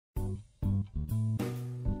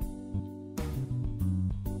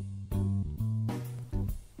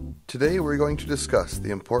Today we're going to discuss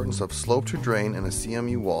the importance of slope to drain in a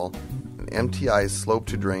CMU wall and MTI's slope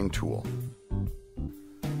to drain tool.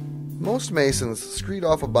 Most masons screed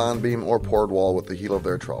off a bond beam or poured wall with the heel of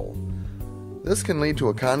their trowel. This can lead to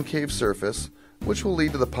a concave surface, which will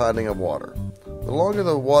lead to the ponding of water. The longer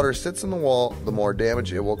the water sits in the wall, the more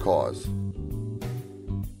damage it will cause.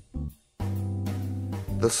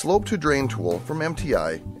 The slope to drain tool from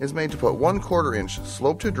MTI is made to put 1/4 inch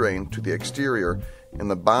slope to drain to the exterior in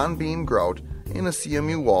the bond beam grout in a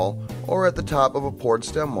CMU wall or at the top of a poured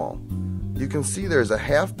stem wall. You can see there's a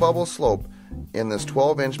half bubble slope in this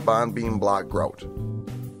 12-inch bond beam block grout.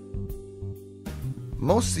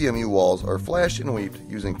 Most CMU walls are flashed and weeped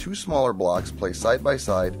using two smaller blocks placed side by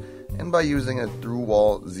side and by using a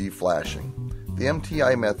through-wall Z flashing. The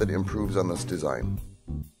MTI method improves on this design.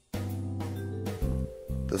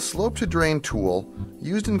 The slope to drain tool,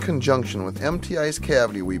 used in conjunction with MTI's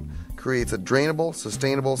cavity weep, creates a drainable,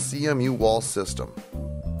 sustainable CMU wall system.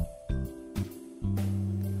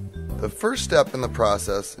 The first step in the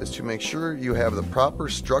process is to make sure you have the proper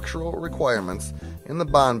structural requirements in the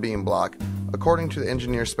bond beam block according to the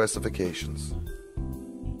engineer specifications.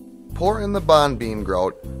 Pour in the bond beam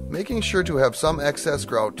grout, making sure to have some excess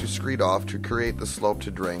grout to screed off to create the slope to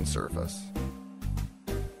drain surface.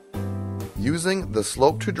 Using the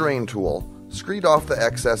slope to drain tool, screed off the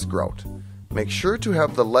excess grout. Make sure to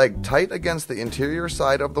have the leg tight against the interior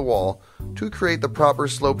side of the wall to create the proper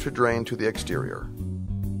slope to drain to the exterior.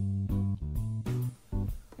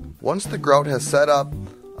 Once the grout has set up,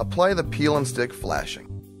 apply the peel and stick flashing.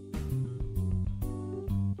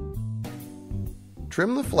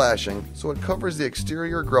 Trim the flashing so it covers the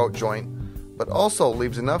exterior grout joint, but also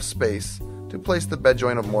leaves enough space to place the bed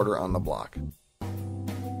joint of mortar on the block.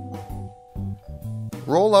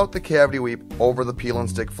 Roll out the cavity weep over the peel and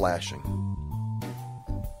stick flashing.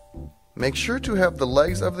 Make sure to have the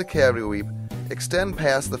legs of the cavity weep extend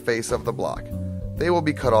past the face of the block. They will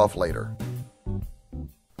be cut off later.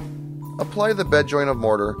 Apply the bed joint of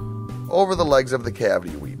mortar over the legs of the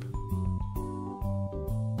cavity weep.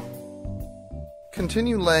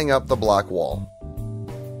 Continue laying up the block wall.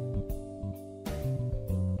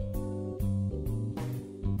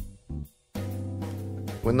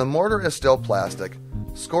 When the mortar is still plastic,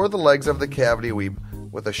 score the legs of the cavity weep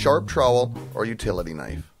with a sharp trowel or utility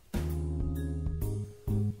knife.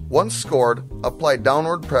 Once scored, apply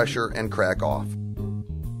downward pressure and crack off.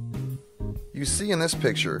 You see in this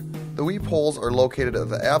picture, the weep holes are located at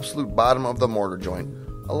the absolute bottom of the mortar joint,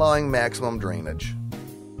 allowing maximum drainage.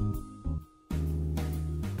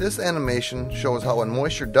 This animation shows how when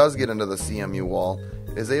moisture does get into the CMU wall,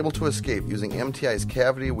 it is able to escape using MTI's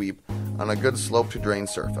cavity weep on a good slope to drain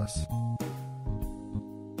surface.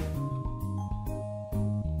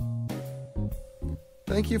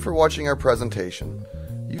 Thank you for watching our presentation.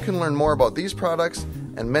 You can learn more about these products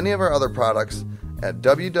and many of our other products at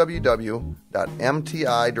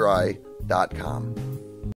www.mtidry.com.